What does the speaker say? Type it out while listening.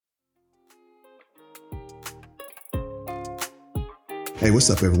Hey,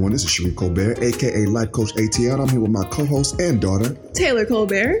 what's up, everyone? This is Sheree Colbert, aka Life Coach ATL. I'm here with my co-host and daughter, Taylor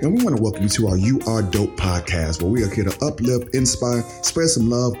Colbert. And we want to welcome you to our You Are Dope podcast, where we are here to uplift, inspire, spread some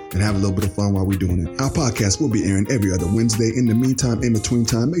love, and have a little bit of fun while we're doing it. Our podcast will be airing every other Wednesday. In the meantime, in between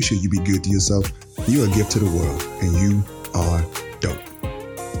time, make sure you be good to yourself. You're a gift to the world, and you are dope.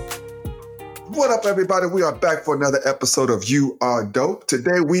 What up, everybody? We are back for another episode of You Are Dope.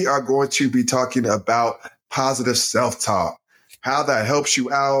 Today, we are going to be talking about positive self-talk. How that helps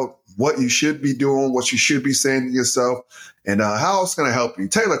you out, what you should be doing, what you should be saying to yourself, and how it's going to help you.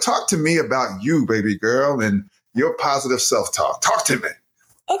 Taylor, talk to me about you, baby girl, and your positive self-talk. Talk to me.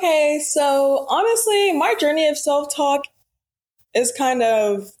 Okay, so honestly, my journey of self-talk is kind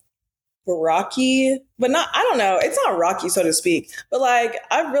of rocky, but I don't know. It's not rocky, so to speak. But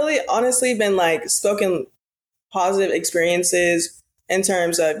I've really honestly been spoken positive experiences in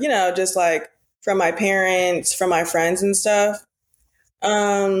terms of, just from my parents, from my friends and stuff.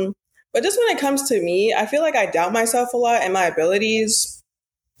 But just when it comes to me, I feel like I doubt myself a lot and my abilities.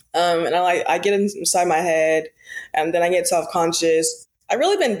 And I get inside my head and then I get self-conscious. I've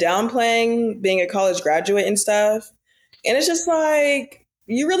really been downplaying being a college graduate and stuff. And it's just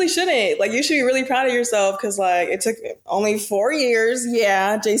you really shouldn't. You should be really proud of yourself because it took only 4 years.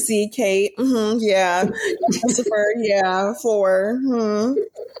 Yeah. JC, Kate. Yeah. Christopher. Yeah. 4.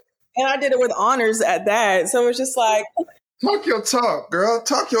 And I did it with honors at that. So it's just talk your talk, girl.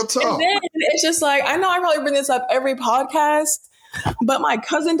 Talk your talk. And then it's just I know I probably bring this up every podcast, but my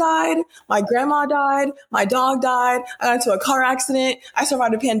cousin died, my grandma died, my dog died, I got into a car accident, I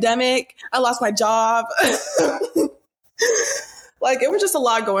survived a pandemic, I lost my job. It was just a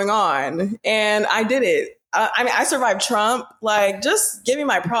lot going on, and I did it. I survived Trump. Just give me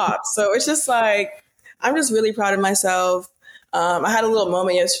my props. So it's just I'm just really proud of myself. I had a little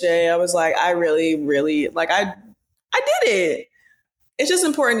moment yesterday. I was I really, really, I did it. It's just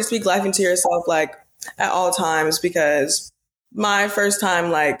important to speak life into yourself, at all times, because my first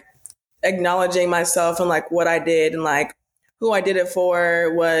time, acknowledging myself and what I did and who I did it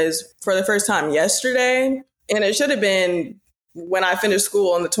for was for the first time yesterday. And it should have been when I finished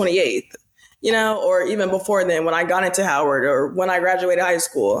school on the 28th, or even before then when I got into Howard or when I graduated high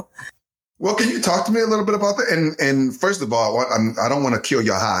school. Well, can you talk to me a little bit about that? And first of all, I don't want to kill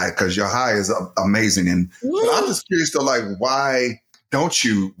your high because your high is amazing. And I'm just curious though, why weren't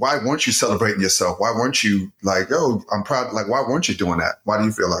you celebrating yourself? Why weren't you I'm proud? Why weren't you doing that? Why do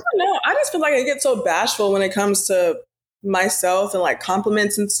you feel like? No, I just feel I get so bashful when it comes to myself and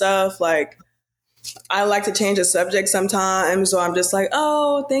compliments and stuff. I like to change the subject sometimes. So I'm just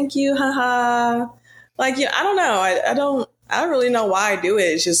oh, thank you. Haha. I don't know. I don't really know why I do it.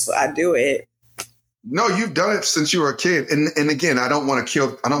 It's just I do it. No, you've done it since you were a kid. And again, I don't want to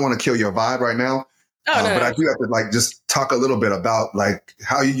kill your vibe right now. Oh, no. But I do have to just talk a little bit about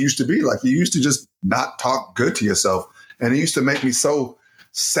how you used to be. You used to just not talk good to yourself. And it used to make me so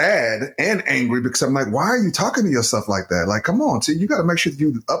sad and angry because I'm why are you talking to yourself like that? Come on, see, you got to make sure that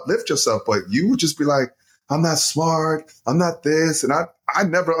you uplift yourself. But you would just be I'm not smart. I'm not this. And I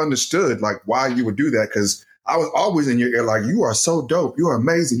never understood why you would do that because I was always in your ear you are so dope. You are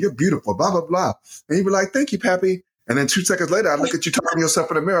amazing. You're beautiful, blah, blah, blah. And you'd be thank you, Pappy. And then 2 seconds later, I look at you talking to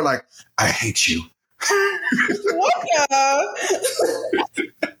yourself in the mirror I hate you. What the?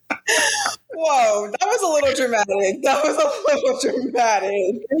 Whoa, that was a little dramatic.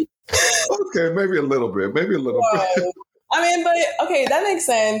 Okay, maybe a little bit. Bit. I mean, but okay, that makes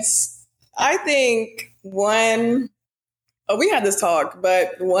sense. I think we had this talk,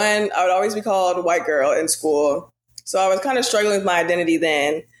 but one, I would always be called a white girl in school. So I was kind of struggling with my identity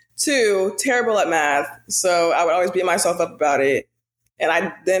then. 2, terrible at math. So I would always beat myself up about it. And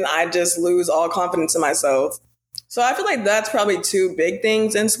I just lose all confidence in myself. So I feel that's probably 2 big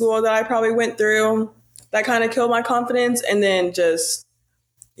things in school that I probably went through that kind of killed my confidence. And then just,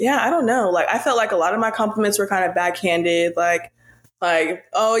 I don't know. I felt a lot of my compliments were kind of backhanded.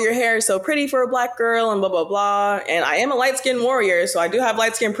 Oh, your hair is so pretty for a Black girl and blah, blah, blah. And I am a light-skinned warrior, so I do have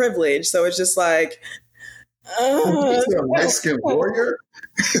light-skinned privilege. So it's just you say a light-skinned warrior?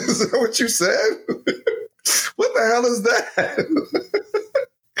 Is that what you said? What the hell is that?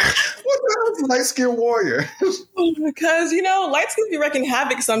 What the hell is a light-skinned warrior? Because, light skins be wrecking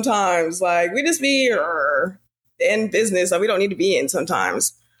havoc sometimes. We just be in business that we don't need to be in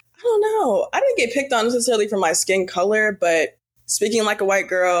sometimes. I don't know. I didn't get picked on necessarily for my skin color, but speaking like a white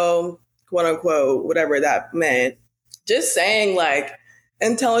girl, quote unquote, whatever that meant, just saying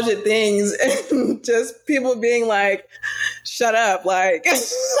intelligent things and just people being shut up. Wait,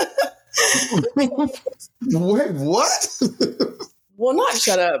 what? well, not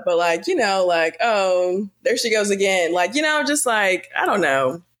shut up, but like, like, oh, there she goes again. Like, just like, I don't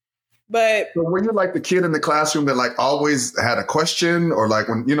know. But so were you like the kid in the classroom that like always had a question, or like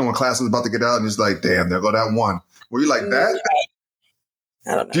when class was about to get out and it's like, damn, there go that one. Were you like that?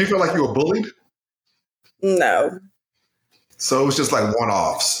 I don't know. Do you feel like you were bullied? No. So it was just like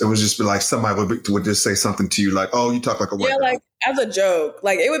one-offs. It was just like somebody would just say something to you like, oh, you talk like a white girl. Like as a joke,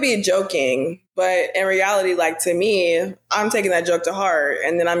 like it would be joking, but in reality, like to me, I'm taking that joke to heart,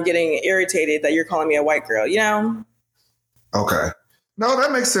 and then I'm getting irritated that you're calling me a white girl, Okay. No,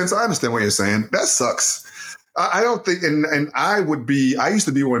 that makes sense. I understand what you're saying. That sucks. I don't think, and I used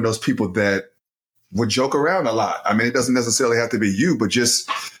to be one of those people that would joke around a lot. I mean, it doesn't necessarily have to be you, but just,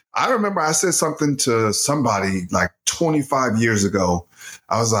 I remember I said something to somebody like 25 years ago.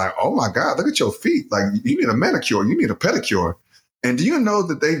 I was like, oh my God, look at your feet. Like you need a manicure, you need a pedicure. And do you know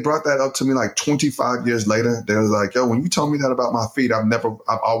that they brought that up to me like 25 years later? They was like, yo, when you told me that about my feet, I've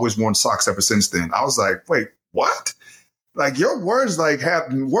always worn socks ever since then. I was like, wait, what? Like your words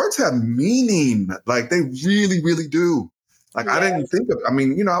have meaning. Like they really, really do. Like I didn't think of,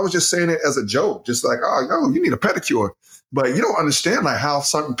 I was just saying it as a joke, just like, oh, yo, you need a pedicure. But you don't understand like how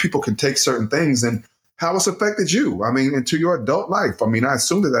certain people can take certain things and how it's affected you. I mean, into your adult life. I mean, I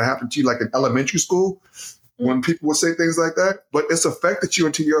assume that happened to you like in elementary school when people would say things like that, but it's affected you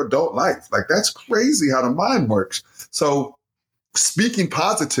into your adult life. Like that's crazy how the mind works. So speaking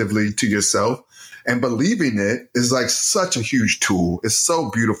positively to yourself and believing it is like such a huge tool. It's so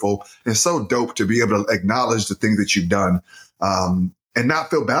beautiful and so dope to be able to acknowledge the things that you've done and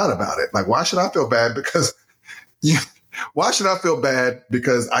not feel bad about it. Like, why should I feel bad why should I feel bad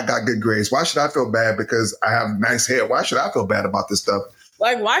because I got good grades? Why should I feel bad because I have nice hair? Why should I feel bad about this stuff?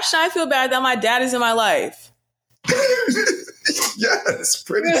 Like, why should I feel bad that my dad is in my life? Yes,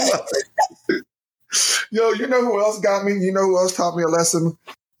 pretty much. Yo, you know who else got me? You know who else taught me a lesson?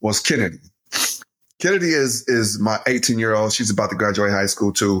 Was Kennedy. Kennedy is my 18-year-old. She's about to graduate high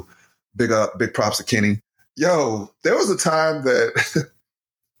school too. Big props to Kenny. Yo, there was a time that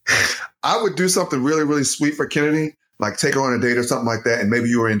I would do something really, really sweet for Kennedy, like take her on a date or something like that. And maybe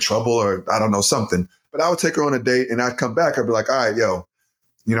you were in trouble or I don't know, something. But I would take her on a date and I'd come back. I'd be like, all right, yo,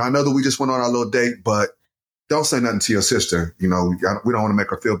 I know that we just went on our little date, but don't say nothing to your sister. We don't want to make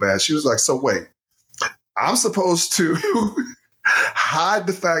her feel bad. She was like, so wait, I'm supposed to hide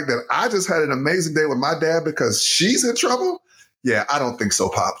the fact that I just had an amazing day with my dad because she's in trouble? Yeah, I don't think so,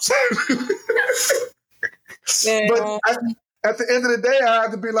 Pops. But at the end of the day, I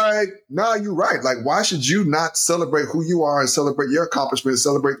have to be like, nah, you're right. Like, why should you not celebrate who you are and celebrate your accomplishments,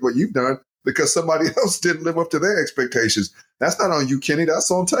 celebrate what you've done because somebody else didn't live up to their expectations? That's not on you, Kenny.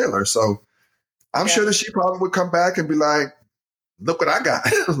 That's on Taylor. So I'm sure that she probably would come back and be like, look what I got.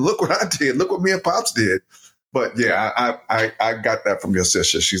 Look what I did. Look what me and Pops did. But yeah, I got that from your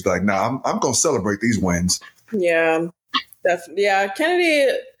sister. She's like, nah, I'm going to celebrate these wins. Yeah, definitely. Yeah,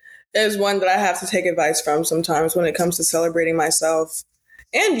 Kennedy is one that I have to take advice from sometimes when it comes to celebrating myself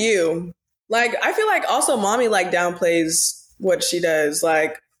and you. Like, I feel like also mommy like downplays what she does.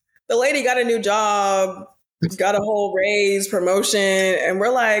 Like the lady got a new job, got a whole raise, promotion. And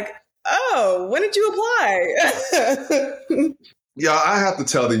we're like, oh, when did you apply? Yeah, I have to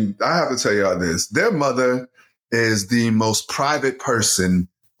tell y'all this. Their mother is the most private person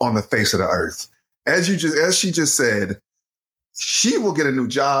on the face of the earth. As she just said, she will get a new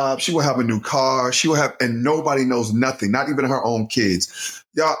job. She will have a new car. And nobody knows nothing, not even her own kids.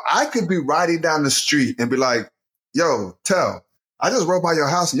 Y'all, I could be riding down the street and be like, yo, Tell, I just rode by your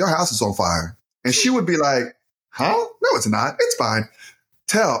house and your house is on fire. And she would be like, huh? No, it's not. It's fine.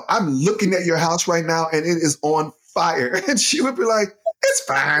 Tell, I'm looking at your house right now and it is on fire. And she would be like, it's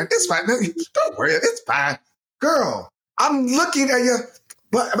fine. It's fine. Don't worry. It's fine. Girl, I'm looking at you,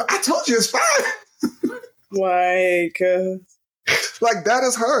 but I told you it's fine. Like that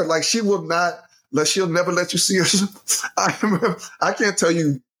is her. Like she'll never let you see her. I can't tell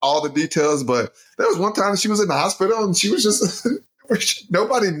you all the details, but there was one time she was in the hospital and she was just,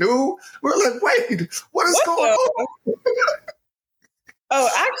 nobody knew. We were like, wait, what is going on? Oh,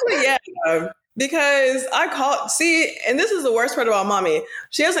 actually, yeah. Because and this is the worst part about mommy.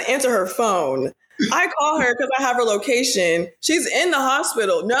 She doesn't answer her phone. I call her because I have her location. She's in the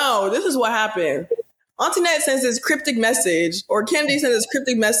hospital. No, this is what happened. Auntie Nette sends this cryptic message, or Kennedy sends this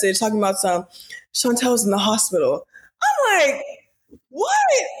cryptic message talking about Chantel's in the hospital. I'm like, what?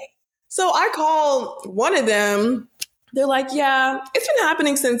 So I call one of them. They're like, yeah, it's been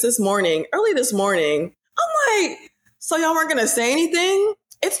happening since early this morning. I'm like, so y'all weren't going to say anything?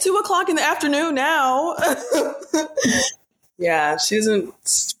 It's 2:00 in the afternoon now. Yeah, she doesn't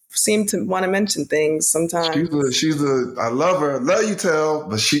seem to want to mention things sometimes. I love her. Love you, Tell,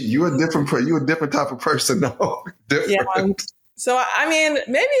 but you a different type of person. No, different. Yeah. So, I mean,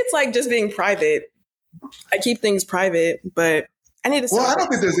 maybe it's like just being private. I keep things private, but I need to. Well, I don't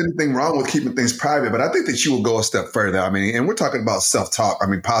think there's anything wrong with keeping things private, but I think that you will go a step further. I mean, and we're talking about self-talk. I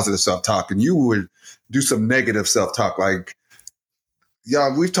mean, positive self-talk, and you would do some negative self-talk. Like,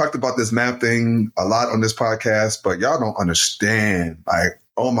 y'all, we've talked about this math thing a lot on this podcast, but y'all don't understand. Like,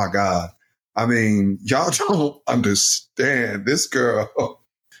 oh my God. I mean, y'all don't understand this girl.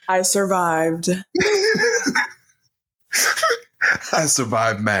 I survived. I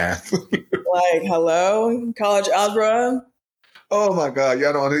survived math. Like, hello, college algebra. Oh my God,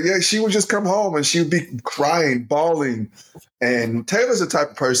 y'all don't. Yeah, she would just come home and she would be crying, bawling. And Taylor's the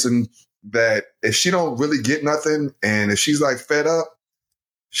type of person that if she don't really get nothing and if she's like fed up,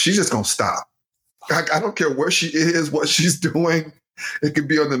 she's just gonna stop. I don't care where she is, what she's doing. It could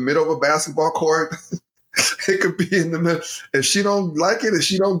be on the middle of a basketball court. It could be in the middle. If she don't like it, if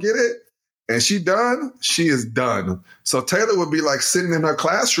she don't get it, and she done, she is done. So Taylor would be like sitting in her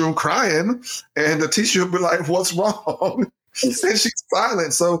classroom crying, and the teacher would be like, "What's wrong?" And she's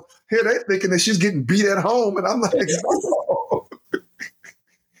silent. So here they thinking that she's getting beat at home, and I'm like, "No."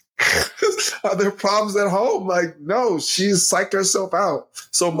 Are there problems at home? Like, no, she's psyched herself out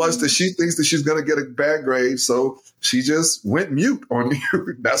so much that she thinks that she's going to get a bad grade. So she just went mute on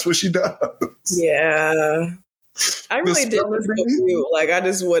you. That's what she does. Yeah. I really did mute. Like, I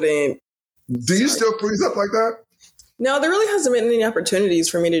just wouldn't. Do you still freeze up like that? No, there really hasn't been any opportunities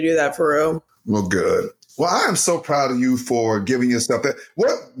for me to do that for real. Well, good. Well, I am so proud of you for giving yourself that.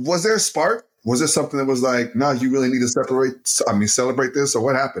 What was there a spark? Was there something that was like, no, you really need to celebrate this, or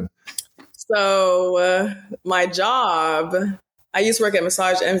what happened? So my job, I used to work at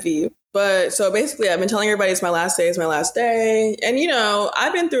Massage Envy. But so basically, I've been telling everybody it's my last day. And, you know,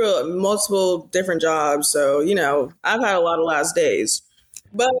 I've been through multiple different jobs. So, you know, I've had a lot of last days.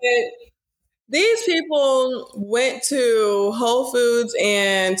 But these people went to Whole Foods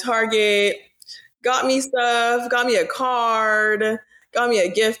and Target, got me stuff, got me a card, got me a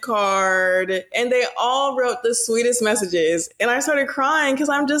gift card, and they all wrote the sweetest messages. And I started crying because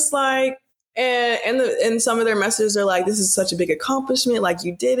I'm just like, and some of their messages are like, this is such a big accomplishment. Like,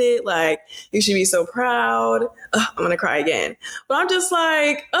 you did it. Like, you should be so proud. I'm going to cry again. But I'm just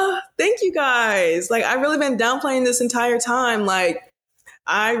like, thank you guys. Like, I've really been downplaying this entire time. Like,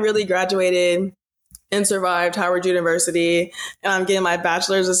 I really graduated and survived Howard University, and I'm getting my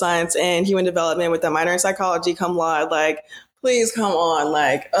bachelor's of science in human development with a minor in psychology cum laude. Like, please come on.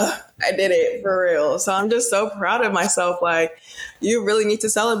 Like, I did it for real. So I'm just so proud of myself. Like, you really need to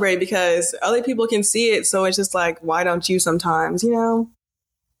celebrate because other people can see it. So it's just like, why don't you sometimes, you know?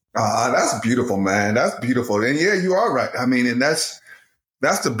 That's beautiful, man. That's beautiful. And yeah, you are right. I mean, and that's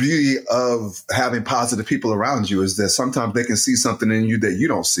the beauty of having positive people around you, is that sometimes they can see something in you that you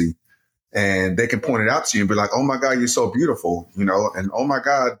don't see. And they can point it out to you and be like, oh my God, you're so beautiful, you know, and oh my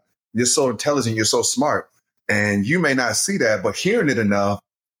God, you're so intelligent, you're so smart. And you may not see that, but hearing it enough,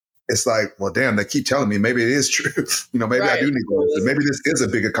 it's like, well, damn, they keep telling me maybe it is true. You know, maybe right. I do need to. Maybe this is a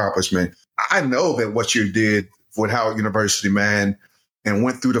big accomplishment. I know that what you did with Howard University, man, and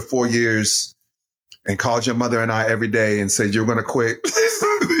went through the 4 years and called your mother and I every day and said, you're going to quit.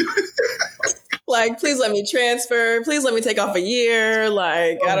 Like, please let me transfer. Please let me take off a year.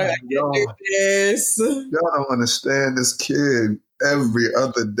 Like, I don't have to do this. Y'all don't understand this kid every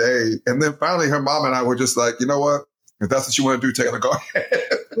other day. And then finally her mom and I were just like, you know what? If that's what you want to do, Taylor, go ahead.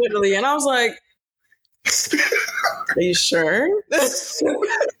 Literally. And I was like, are you sure?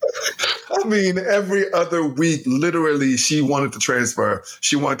 I mean, every other week, literally, she wanted to transfer.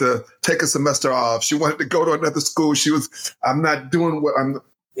 She wanted to take a semester off. She wanted to go to another school. I'm not doing what I'm.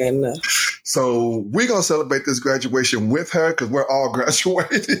 And, so we're going to celebrate this graduation with her because we're all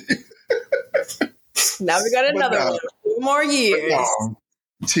graduating. Now we got another one. 2 more years.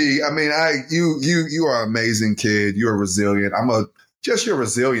 T, I mean, you are an amazing kid. You're resilient. You're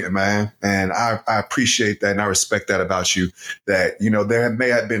resilient, man. And I appreciate that. And I respect that about you, that, you know, there may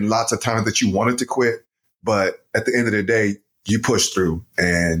have been lots of times that you wanted to quit, but at the end of the day, you pushed through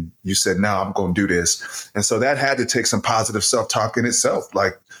and you said, no, I'm going to do this. And so that had to take some positive self-talk in itself.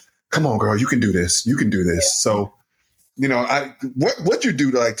 Like, come on, girl, you can do this. You can do this. Yeah. So, you know, what'd you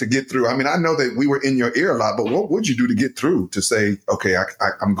do to get through? I mean, I know that we were in your ear a lot, but what would you do to get through to say, okay,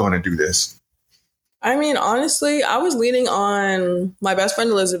 I'm going to do this? I mean, honestly, I was leaning on my best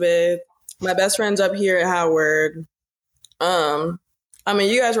friend, Elizabeth, my best friends up here at Howard. I mean,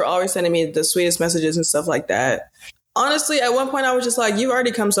 you guys were always sending me the sweetest messages and stuff like that. Honestly, at one point I was just like, you've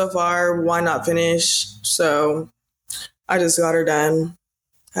already come so far. Why not finish? So I just got her done.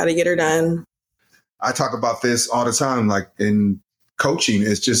 how to get her done. I talk about this all the time, like in coaching.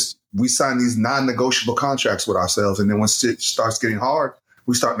 It's just we sign these non-negotiable contracts with ourselves. And then once it starts getting hard,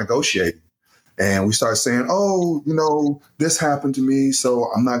 we start negotiating. And we start saying, oh, this happened to me,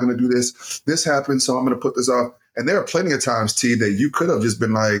 so I'm not going to do this. This happened, so I'm going to put this off. And there are plenty of times, T, that you could have just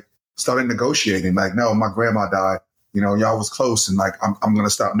been like, started negotiating. Like, no, my grandma died. Y'all was close. And like, I'm going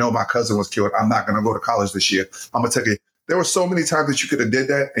to stop. No, my cousin was killed. I'm not going to go to college this year. I'm going to take it. There were so many times that you could have did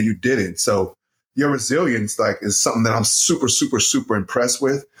that and you didn't. So your resilience, like, is something that I'm super, super, super impressed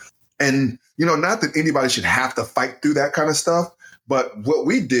with. And, not that anybody should have to fight through that kind of stuff. But what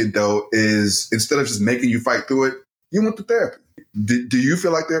we did, though, is instead of just making you fight through it, you went to therapy. Do you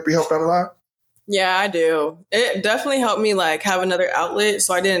feel like therapy helped out a lot? Yeah, I do. It definitely helped me like have another outlet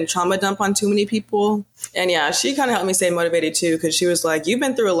so I didn't trauma dump on too many people. And yeah, she kind of helped me stay motivated too, because she was like, you've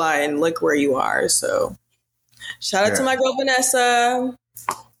been through a lot and look where you are. So shout out to my girl, Vanessa.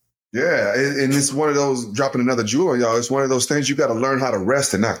 Yeah, and it's one of those, dropping another jewel on y'all, it's one of those things you got to learn how to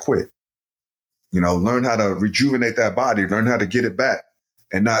rest and not quit. Learn how to rejuvenate that body, learn how to get it back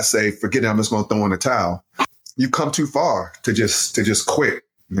and not say, forget it, I'm just going to throw in the towel. You come too far to just quit.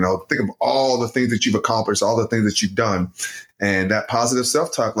 Think of all the things that you've accomplished, all the things that you've done, and that positive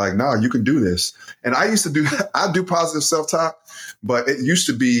self-talk, like, no, you can do this. And I do positive self-talk, but it used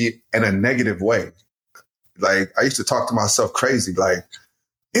to be in a negative way. Like, I used to talk to myself crazy, like,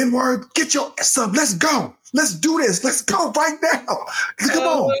 N-word, get your ass up, let's go. Let's do this. Let's go right now. Come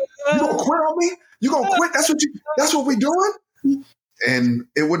on. You gonna quit on me? You gonna quit? That's what we doing? And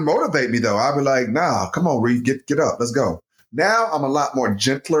it wouldn't motivate me though. I'd be like, nah, come on, Reed, get up. Let's go. Now I'm a lot more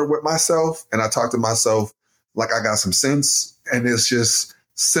gentler with myself, and I talk to myself like I got some sense. And it's just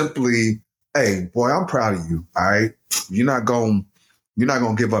simply, hey, boy, I'm proud of you. All right. You're not gonna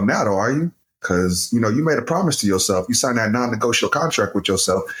give up now, though, are you? Because, you made a promise to yourself. You signed that non-negotiable contract with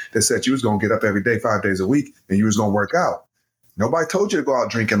yourself that said you was going to get up every day, 5 days a week, and you was going to work out. Nobody told you to go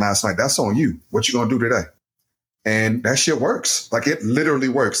out drinking last night. That's on you. What you going to do today? And that shit works. Like, it literally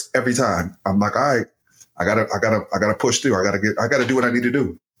works every time. I'm like, all right, I gotta push through. I gotta do what I need to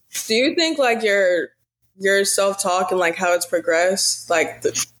do. Do you think like your self-talk and like how it's progressed, like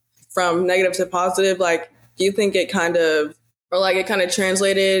from negative to positive, like, do you think it kind of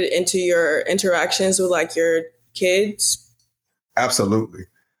translated into your interactions with like your kids? Absolutely.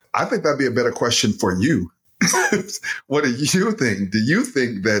 I think that'd be a better question for you. What do you think? Do you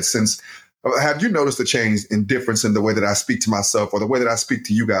think that have you noticed a change in difference in the way that I speak to myself or the way that I speak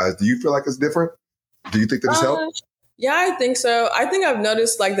to you guys? Do you feel like it's different? Do you think that it's helped? Yeah, I think so. I think I've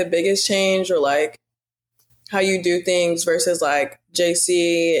noticed like the biggest change, or like how you do things versus like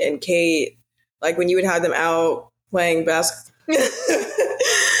JC and Kate, like when you would have them out playing basketball.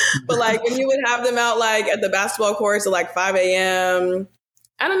 But like when you would have them out like at the basketball courts at like 5 a.m.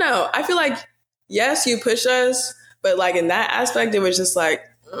 I don't know. I feel like, yes, you push us, but like in that aspect, it was just like,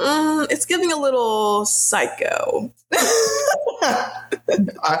 it's giving a little psycho.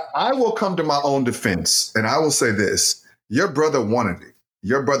 I will come to my own defense, and I will say this. Your brother wanted it.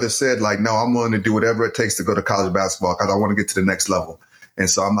 Your brother said, like, no, I'm willing to do whatever it takes to go to college basketball because I want to get to the next level. And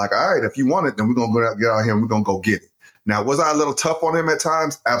so I'm like, all right, if you want it, then we're going to get out here and we're going to go get it. Now, was I a little tough on him at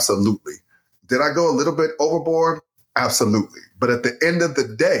times? Absolutely. Did I go a little bit overboard? Absolutely. But at the end of the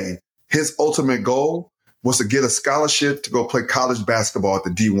day, his ultimate goal was to get a scholarship to go play college basketball at the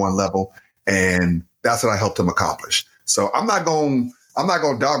D1 level. And that's what I helped him accomplish. So I'm not going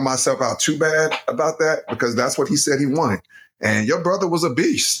to dog myself out too bad about that, because that's what he said he wanted. And your brother was a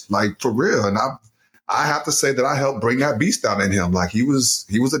beast, like, for real. And I have to say that I helped bring that beast out in him. Like, he was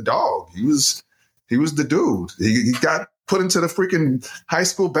a dog. He was the dude. He got put into the freaking high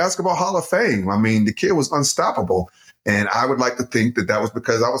school basketball Hall of Fame. I mean, the kid was unstoppable. And I would like to think that was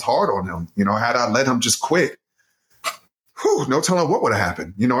because I was hard on him. Had I let him just quit, no telling what would have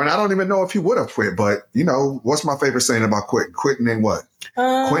happened. And I don't even know if he would have quit. But, what's my favorite saying about quitting? Quitting ain't what?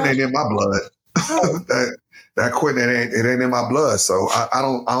 Quitting ain't in my blood. that quitting, it ain't in my blood. So I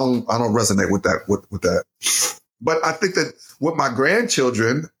don't resonate with that. But I think that with my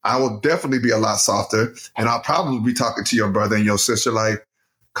grandchildren, I will definitely be a lot softer, and I'll probably be talking to your brother and your sister like,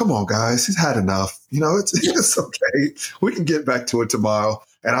 come on, guys, he's had enough. It's okay. We can get back to it tomorrow.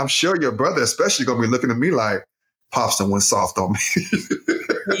 And I'm sure your brother especially going to be looking at me like, Pops done went soft on me.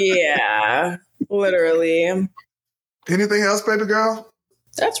 Yeah, literally. Anything else, baby girl?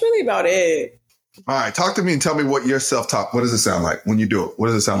 That's really about it. All right, talk to me and tell me what your self-talk, what does it sound like when you do it? What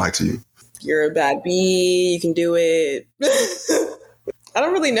does it sound like to you? You're a bad bee. You can do it. I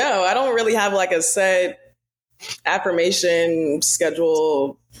don't really know. I don't really have like a set affirmation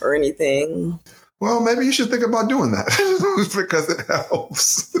schedule or anything. Well, maybe you should think about doing that because it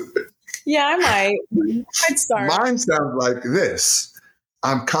helps. Yeah, I might. I'd start. Mine sounds like this.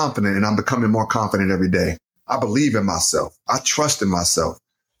 I'm confident and I'm becoming more confident every day. I believe in myself. I trust in myself.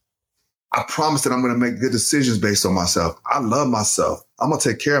 I promise that I'm going to make good decisions based on myself. I love myself. I'm going to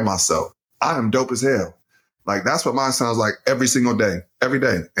take care of myself. I am dope as hell. Like, that's what mine sounds like every single day, every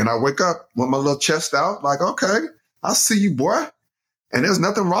day. And I wake up with my little chest out like, okay, I see you, boy. And there's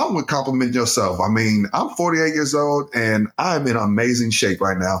nothing wrong with complimenting yourself. I mean, I'm 48 years old and I'm in amazing shape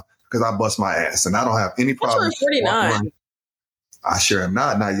right now because I bust my ass and I don't have any problems. You're 49. I sure am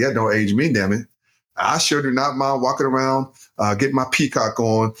not. Not yet. Don't age me, damn it. I sure do not mind walking around, getting my peacock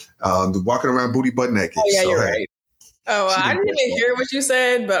on, walking around booty butt naked. Oh, yeah, so, you're right. Oh, I didn't even hear what you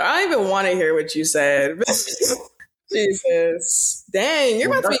said, but I don't even want to hear what you said. Jesus. Dang, you're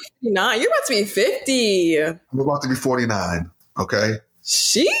about to be 59. You're about to be 50. I'm about to be 49. Okay.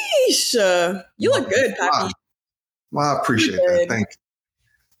 Sheesh. You look good, Pappy. Well, I appreciate that.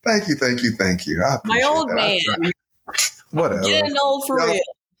 Thank you. I appreciate my old that. Man. Whatever. Getting old for real.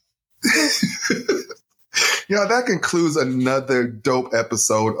 Yeah, that concludes another dope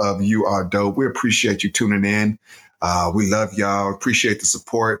episode of You Are Dope. We appreciate you tuning in. We love y'all. Appreciate the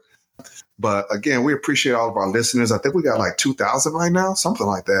support. But again, we appreciate all of our listeners. I think we got like 2,000 right now, something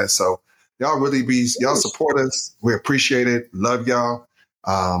like that. So y'all support us. We appreciate it. Love y'all.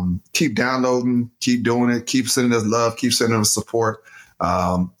 Keep downloading, keep doing it, keep sending us love, keep sending us support.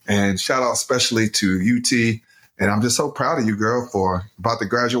 And shout out especially to UT. And I'm just so proud of you, girl, for about to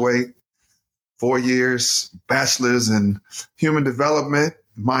graduate. 4 years, bachelor's in human development,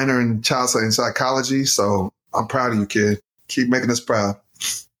 minor in child psychology. So I'm proud of you, kid. Keep making us proud.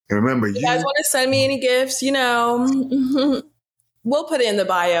 And remember, you guys want to send me any gifts, we'll put it in the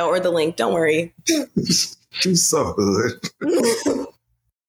bio or the link. Don't worry. She's so good.